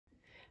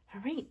All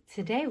right,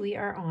 today we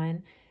are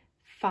on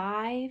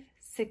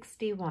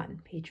 561,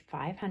 page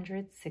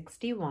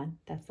 561.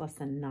 That's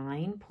lesson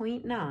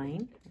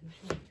 9.9,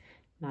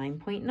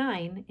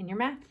 9.9 in your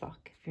math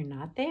book. If you're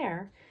not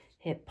there,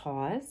 hit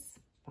pause,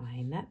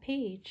 find that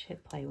page,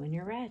 hit play when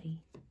you're ready.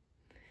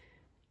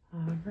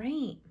 All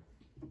right,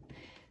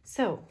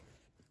 so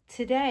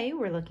today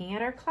we're looking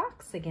at our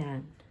clocks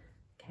again,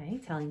 okay,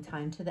 telling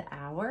time to the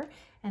hour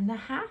and the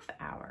half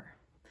hour.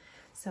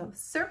 So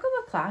circle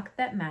the clock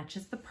that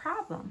matches the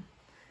problem.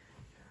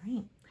 All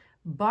right.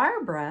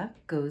 Barbara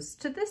goes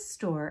to the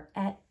store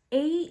at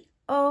 8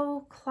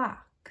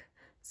 o'clock.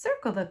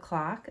 Circle the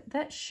clock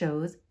that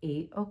shows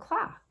 8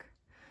 o'clock.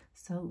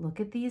 So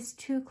look at these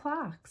two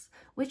clocks.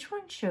 Which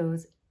one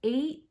shows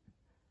 8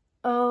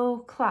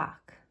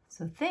 o'clock?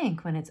 So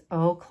think when it's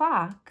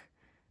o'clock,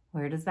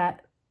 where does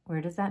that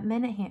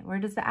minute hand, where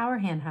does the hour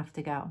hand have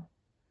to go?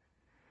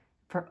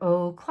 For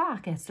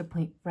o'clock, it has to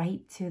point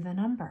right to the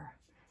number.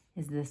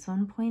 Is this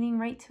one pointing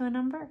right to a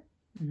number?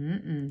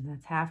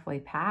 That's halfway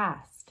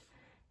past.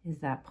 Is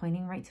that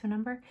pointing right to a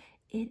number?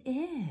 It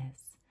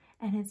is.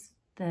 And it's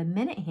the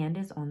minute hand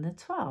is on the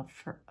 12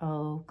 for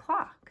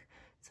o'clock.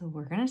 So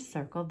we're going to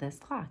circle this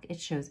clock. It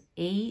shows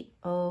 8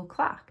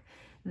 o'clock.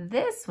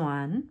 This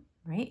one,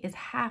 right, is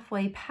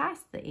halfway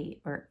past the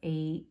 8 or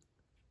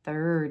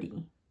 8:30.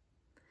 All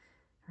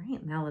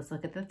right, now let's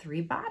look at the three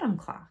bottom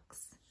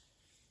clocks.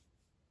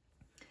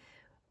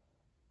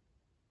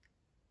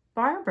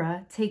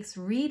 Barbara takes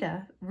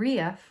Rhea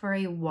for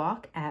a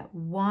walk at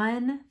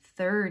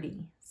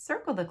 1:30.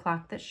 Circle the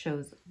clock that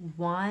shows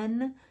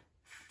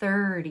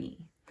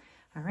 1:30.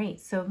 All right,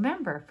 so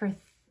remember for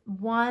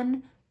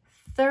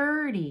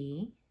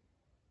 1:30,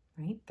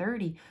 right,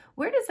 30,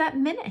 where does that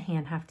minute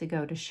hand have to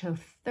go to show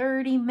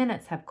 30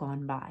 minutes have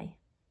gone by?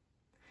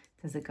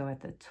 Does it go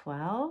at the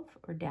 12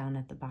 or down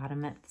at the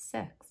bottom at the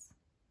 6?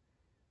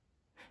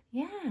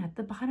 Yeah, at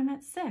the bottom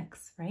at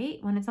 6,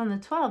 right? When it's on the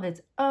 12,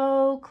 it's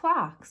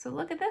o'clock. So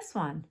look at this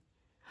one.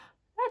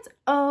 That's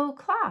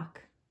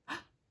o'clock.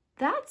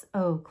 That's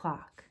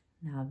o'clock.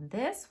 Now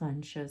this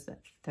one shows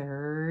that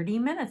 30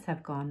 minutes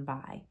have gone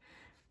by.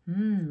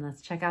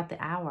 Let's check out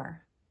the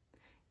hour.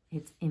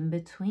 It's in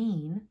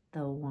between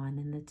the 1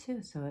 and the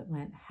 2. So it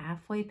went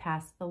halfway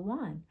past the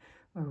 1,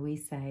 where we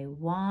say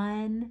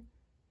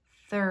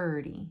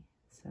 1:30.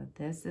 So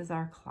this is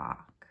our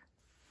clock.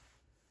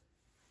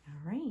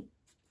 All right.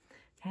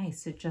 Okay,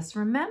 so just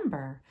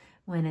remember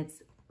when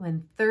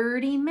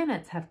 30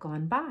 minutes have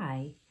gone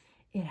by,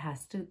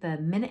 the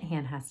minute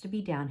hand has to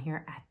be down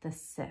here at the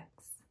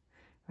 6,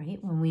 right?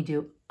 When we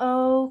do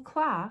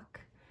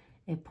o'clock,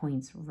 it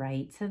points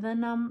right to the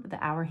number,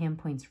 the hour hand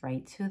points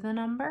right to the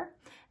number,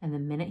 and the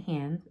minute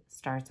hand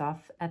starts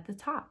off at the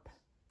top.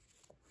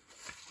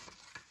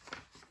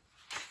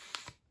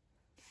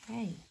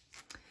 Okay.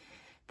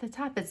 At the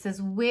top it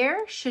says,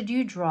 where should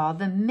you draw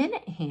the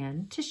minute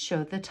hand to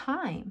show the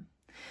time?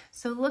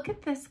 So look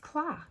at this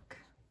clock,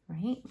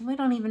 right? We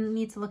don't even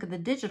need to look at the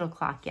digital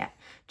clock yet.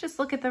 Just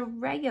look at the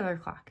regular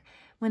clock.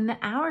 When the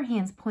hour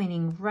hand's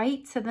pointing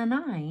right to the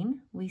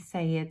 9, we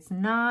say it's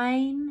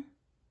 9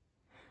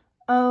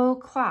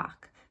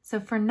 o'clock.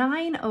 So for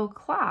 9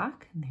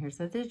 o'clock, and here's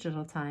the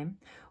digital time,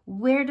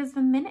 where does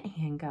the minute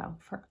hand go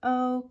for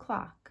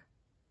o'clock?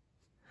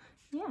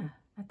 Yeah,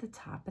 at the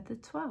top at the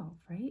 12,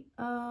 right?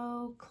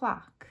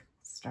 O'clock.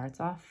 Starts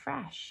off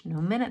fresh.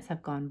 No minutes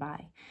have gone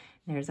by.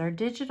 There's our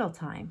digital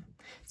time.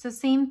 So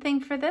same thing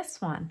for this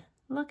one.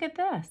 Look at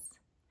this.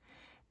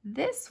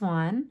 This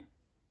one,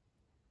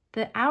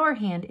 the hour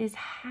hand is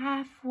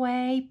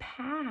halfway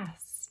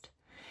past.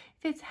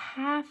 If it's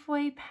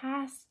halfway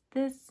past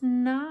this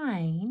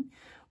 9,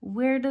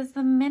 where does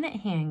the minute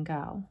hand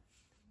go?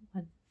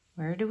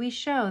 Where do we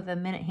show the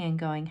minute hand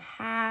going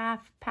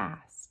half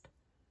past?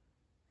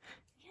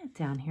 Yeah,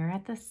 down here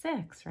at the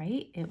 6,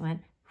 right? It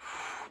went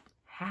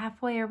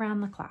halfway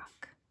around the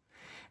clock.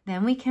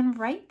 Then we can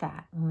write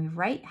that. When we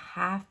write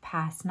half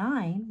past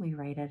 9, we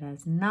write it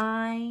as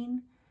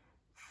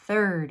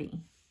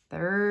 9:30.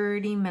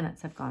 30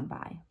 minutes have gone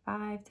by.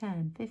 5,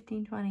 10,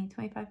 15, 20,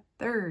 25,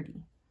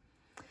 30.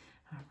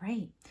 All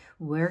right,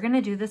 we're going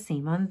to do the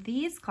same on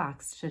these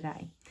clocks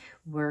today.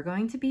 We're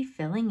going to be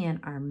filling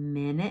in our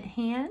minute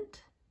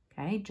hand,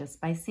 okay,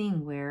 just by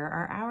seeing where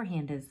our hour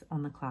hand is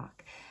on the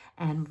clock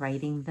and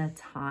writing the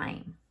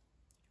time,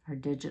 our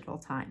digital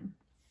time.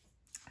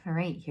 All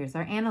right, here's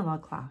our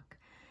analog clock.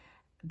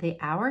 The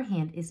hour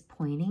hand is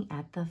pointing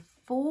at the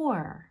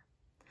 4.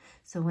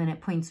 So when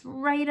it points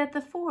right at the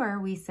 4,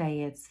 we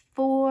say it's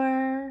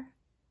 4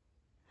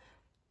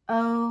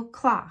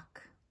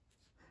 o'clock.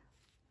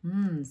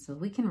 So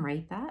we can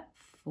write that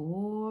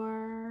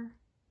 4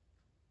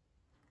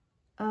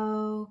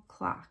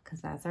 o'clock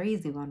because that's our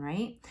easy one,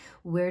 right?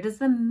 Where does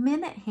the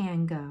minute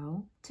hand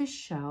go to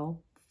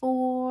show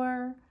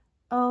 4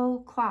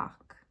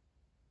 o'clock?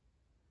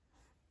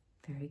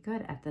 Very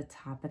good. At the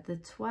top at the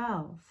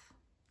 12.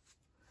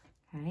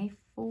 Okay,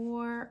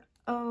 4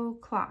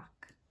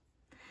 o'clock.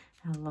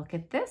 Now look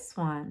at this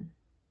one.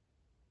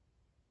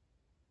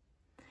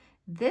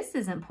 this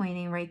isn't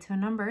pointing right to a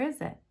number,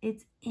 is it?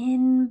 It's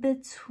in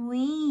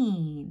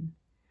between.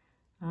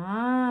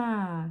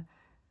 Ah,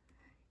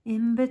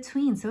 in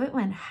between. So it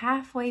went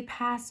halfway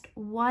past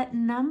what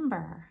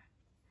number?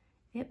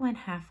 It went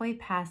halfway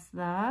past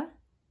the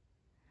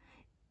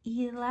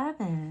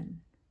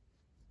 11.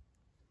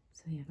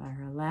 So we have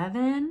our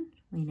 11.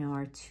 We know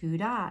our 2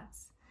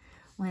 dots.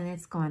 When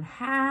it's gone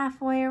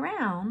halfway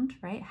around,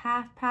 right,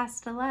 half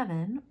past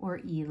 11 or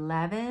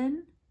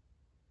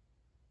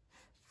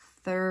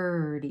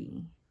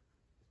 11:30.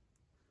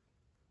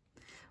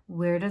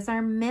 Where does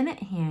our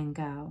minute hand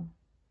go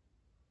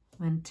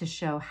when to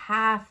show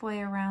halfway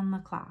around the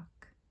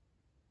clock?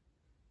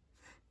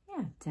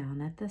 Yeah,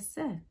 down at the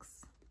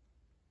 6.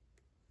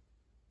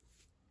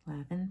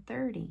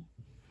 11:30.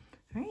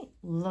 All right,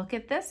 look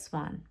at this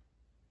one.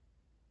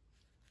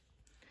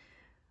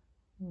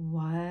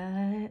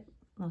 What?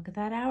 Look at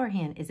that hour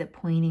hand. Is it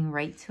pointing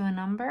right to a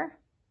number?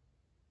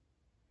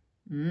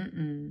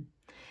 It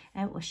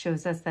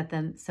shows us that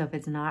so if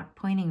it's not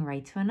pointing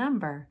right to a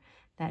number,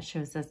 that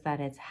shows us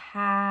that it's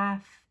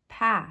half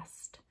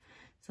past.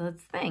 So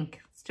let's think.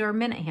 Let's do our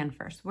minute hand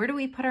first. Where do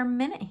we put our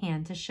minute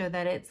hand to show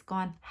that it's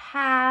gone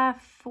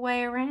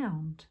halfway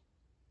around?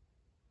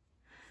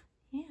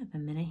 Yeah, the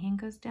minute hand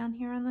goes down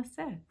here on the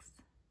 6.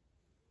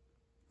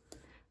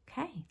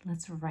 Okay,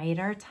 let's write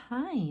our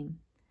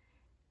time.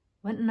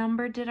 What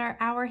number did our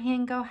hour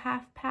hand go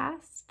half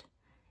past?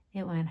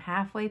 It went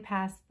halfway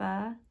past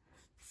the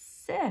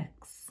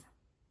 6.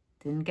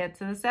 Didn't get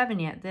to the 7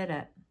 yet, did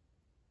it?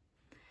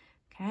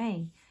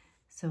 Okay,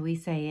 so we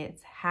say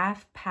it's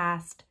half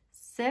past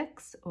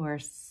 6 or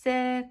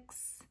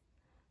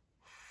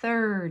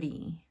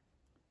 6:30.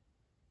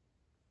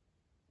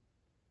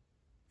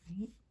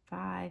 Right?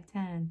 5,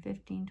 10,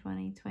 15,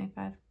 20,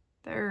 25,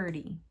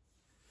 30.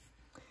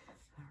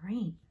 All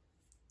right,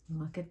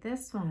 look at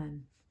this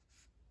one.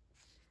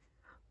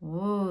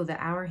 Oh, the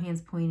hour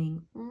hand's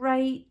pointing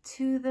right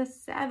to the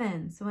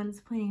 7. So when it's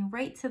pointing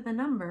right to the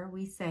number,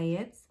 we say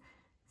it's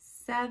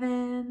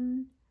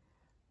 7:00.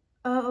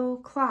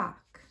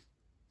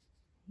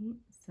 Right?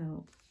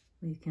 So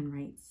we can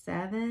write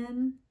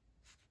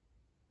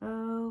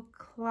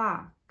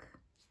 7:00.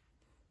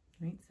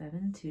 Right,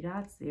 7, 2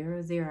 dots,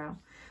 0, 0.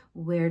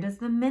 Where does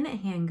the minute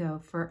hand go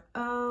for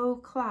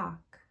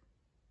o'clock?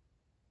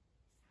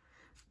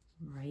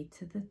 Right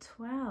to the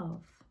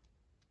 12.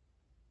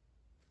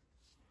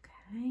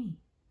 Okay.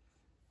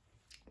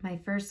 My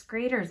first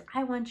graders,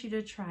 I want you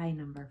to try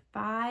number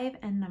 5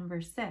 and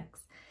number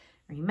 6.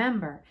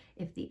 Remember,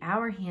 if the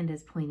hour hand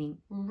is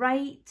pointing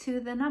right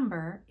to the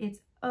number, it's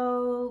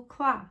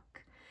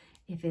o'clock.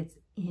 If it's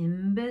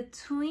in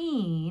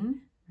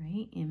between,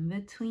 right, in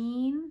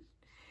between,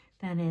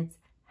 then it's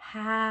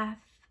half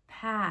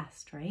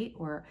past, right?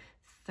 Or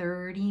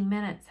 30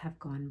 minutes have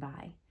gone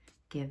by.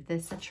 Give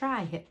this a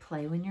try. Hit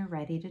play when you're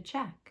ready to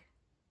check.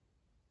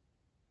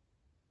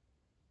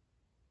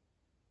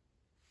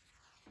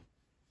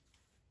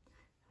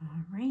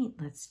 All right,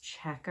 let's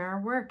check our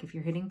work. If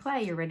you're hitting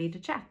play, you're ready to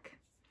check.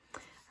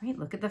 All right,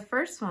 look at the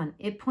first one.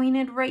 It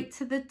pointed right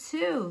to the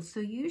 2, so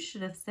you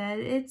should have said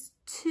it's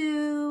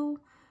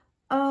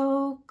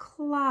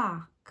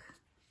 2:00.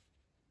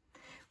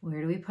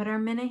 Where do we put our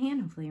minute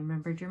hand? Hopefully you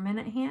remembered your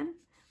minute hand.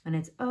 When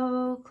it's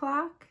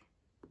o'clock,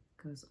 it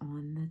goes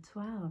on the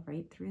 12,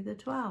 right through the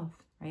 12,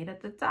 right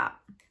at the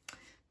top.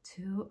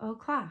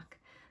 2:00.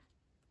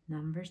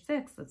 Number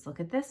 6, let's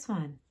look at this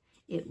one.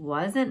 It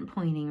wasn't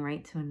pointing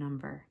right to a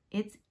number.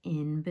 It's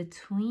in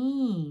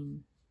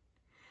between.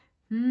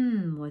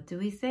 What do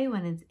we say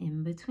when it's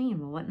in between?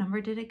 Well, what number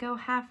did it go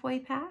halfway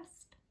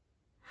past?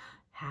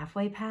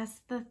 Halfway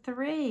past the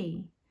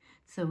 3.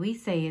 So we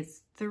say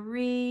it's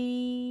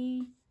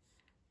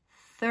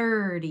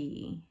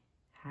 3:30.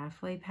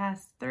 Halfway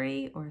past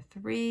 3 or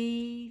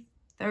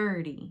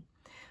 3:30.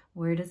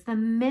 Where does the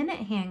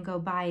minute hand go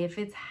by if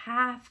it's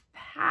half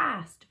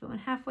past? If it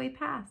went halfway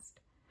past?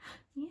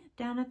 Yeah,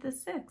 down at the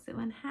 6. It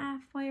went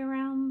halfway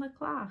around the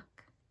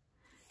clock.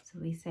 So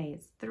we say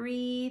it's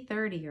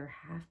 3:30 or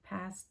half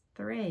past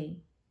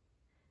 3.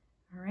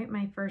 All right,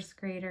 my first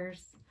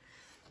graders.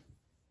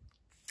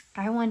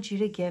 I want you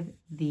to give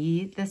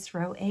this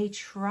row a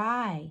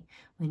try.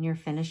 When you're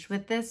finished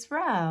with this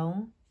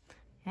row,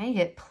 okay,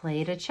 hit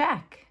play to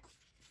check.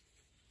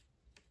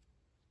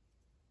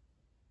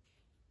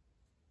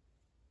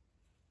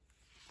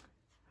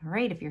 All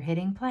right, if you're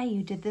hitting play,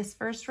 you did this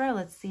first row.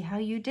 Let's see how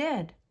you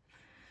did.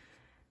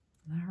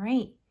 All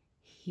right,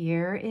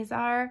 here is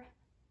our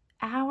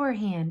hour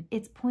hand.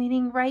 It's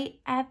pointing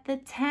right at the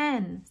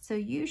 10. So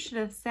you should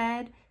have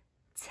said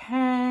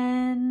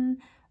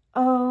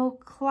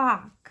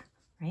 10:00,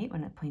 right?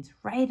 When it points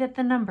right at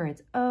the number,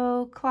 it's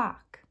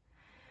o'clock.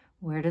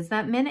 Where does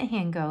that minute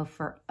hand go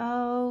for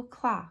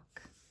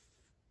o'clock?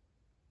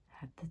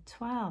 At the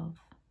 12.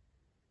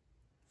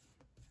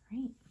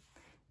 Right.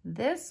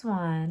 This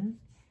one,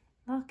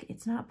 look,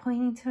 it's not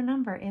pointing to a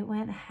number. It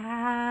went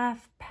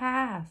half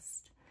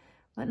past.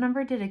 What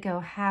number did it go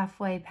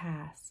halfway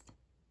past?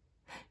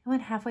 It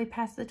went halfway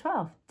past the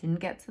 12. Didn't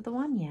get to the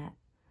 1 yet.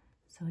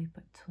 So we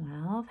put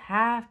 12,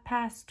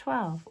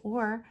 12:30,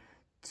 or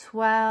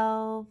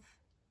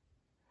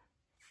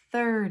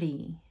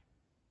 12:30.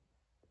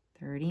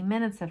 30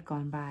 minutes have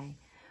gone by.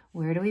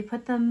 Where do we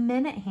put the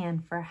minute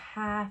hand for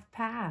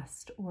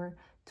 12:30 or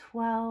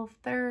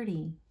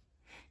 12:30?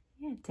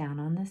 Yeah, down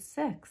on the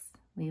 6.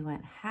 We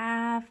went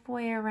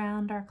halfway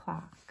around our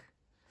clock.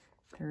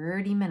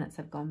 30 minutes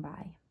have gone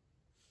by.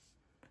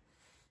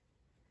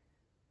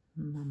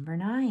 Number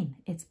 9,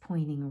 it's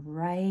pointing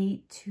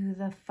right to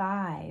the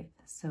 5.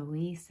 So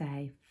we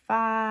say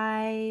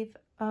 5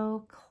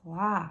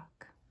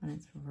 o'clock when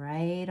it's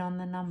right on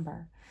the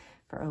number.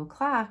 For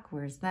o'clock,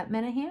 where's that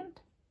minute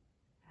hand?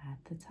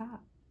 At the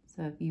top.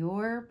 So if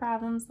your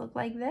problems look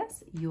like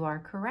this, you are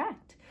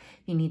correct.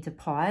 If you need to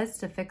pause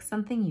to fix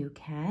something, you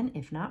can.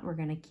 If not, we're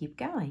going to keep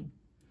going.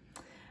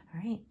 All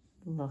right,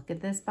 look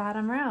at this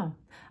bottom row.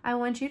 I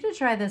want you to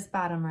try this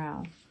bottom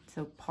row.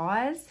 So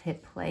pause,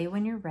 hit play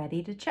when you're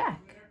ready to check.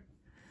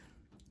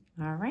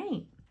 All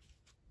right,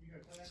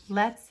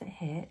 let's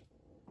hit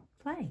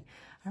play.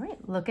 All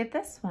right, look at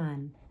this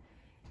one.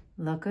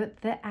 Look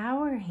at the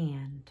hour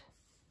hand,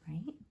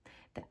 right?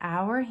 The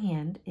hour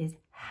hand is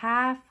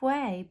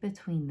halfway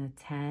between the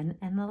 10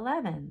 and the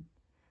 11,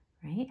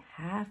 right?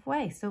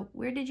 Halfway. So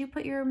where did you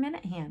put your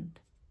minute hand?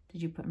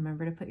 Did you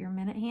remember to put your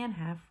minute hand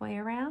halfway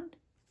around?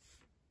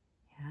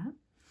 Yeah.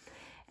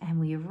 And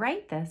we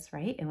write this,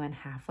 right? It went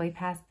halfway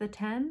past the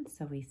 10,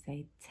 so we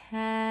say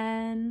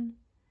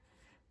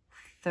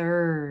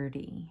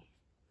 10:30.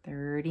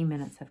 30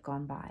 minutes have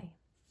gone by.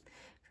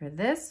 For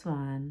this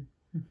one,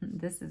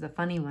 this is a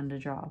funny one to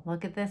draw.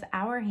 Look at this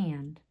hour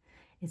hand.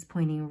 It's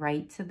pointing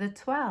right to the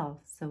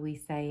 12, so we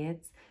say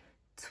it's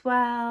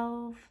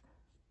 12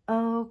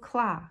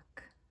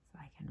 o'clock. So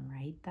I can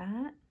write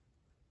that.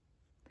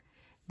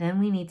 Then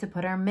we need to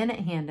put our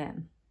minute hand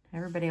in.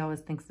 Everybody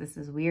always thinks this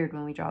is weird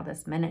when we draw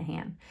this minute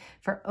hand.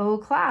 For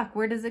o'clock,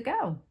 where does it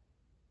go?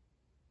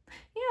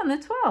 Yeah, on the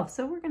 12.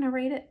 So we're going to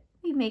write it.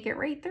 We make it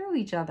right through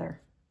each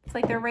other. It's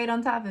like they're right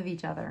on top of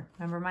each other.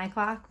 Remember my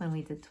clock when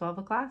we did 12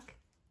 o'clock?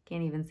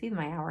 Can't even see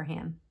my hour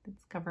hand.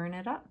 It's covering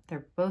it up.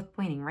 They're both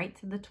pointing right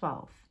to the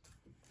 12.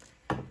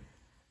 All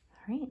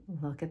right,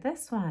 look at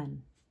this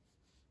one.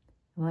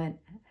 What?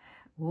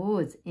 Oh,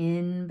 it's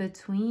in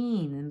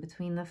between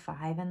the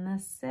 5 and the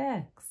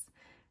 6,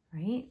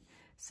 right?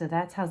 So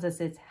that tells us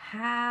it's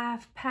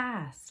half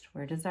past.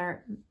 Where does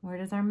our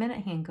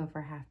minute hand go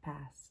for half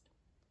past?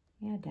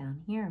 Yeah,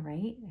 down here,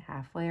 right?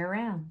 Halfway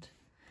around.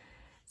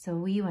 So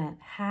we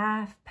went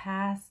half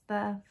past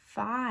the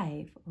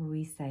 5, or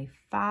we say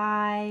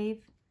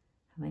 5.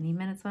 How many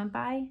minutes went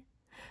by?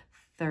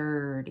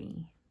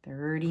 30.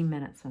 30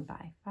 minutes went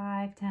by.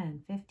 5,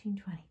 10, 15,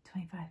 20,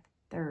 25,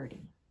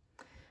 30.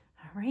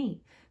 All right,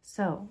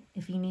 so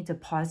if you need to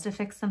pause to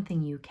fix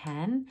something, you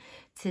can.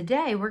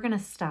 Today, we're going to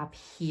stop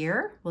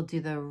here. We'll do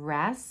the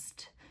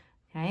rest,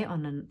 okay,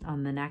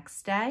 on the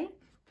next day.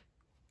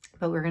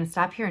 But we're going to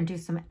stop here and do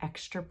some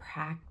extra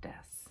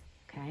practice,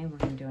 okay? We're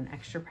going to do an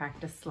extra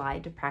practice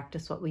slide to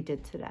practice what we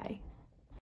did today.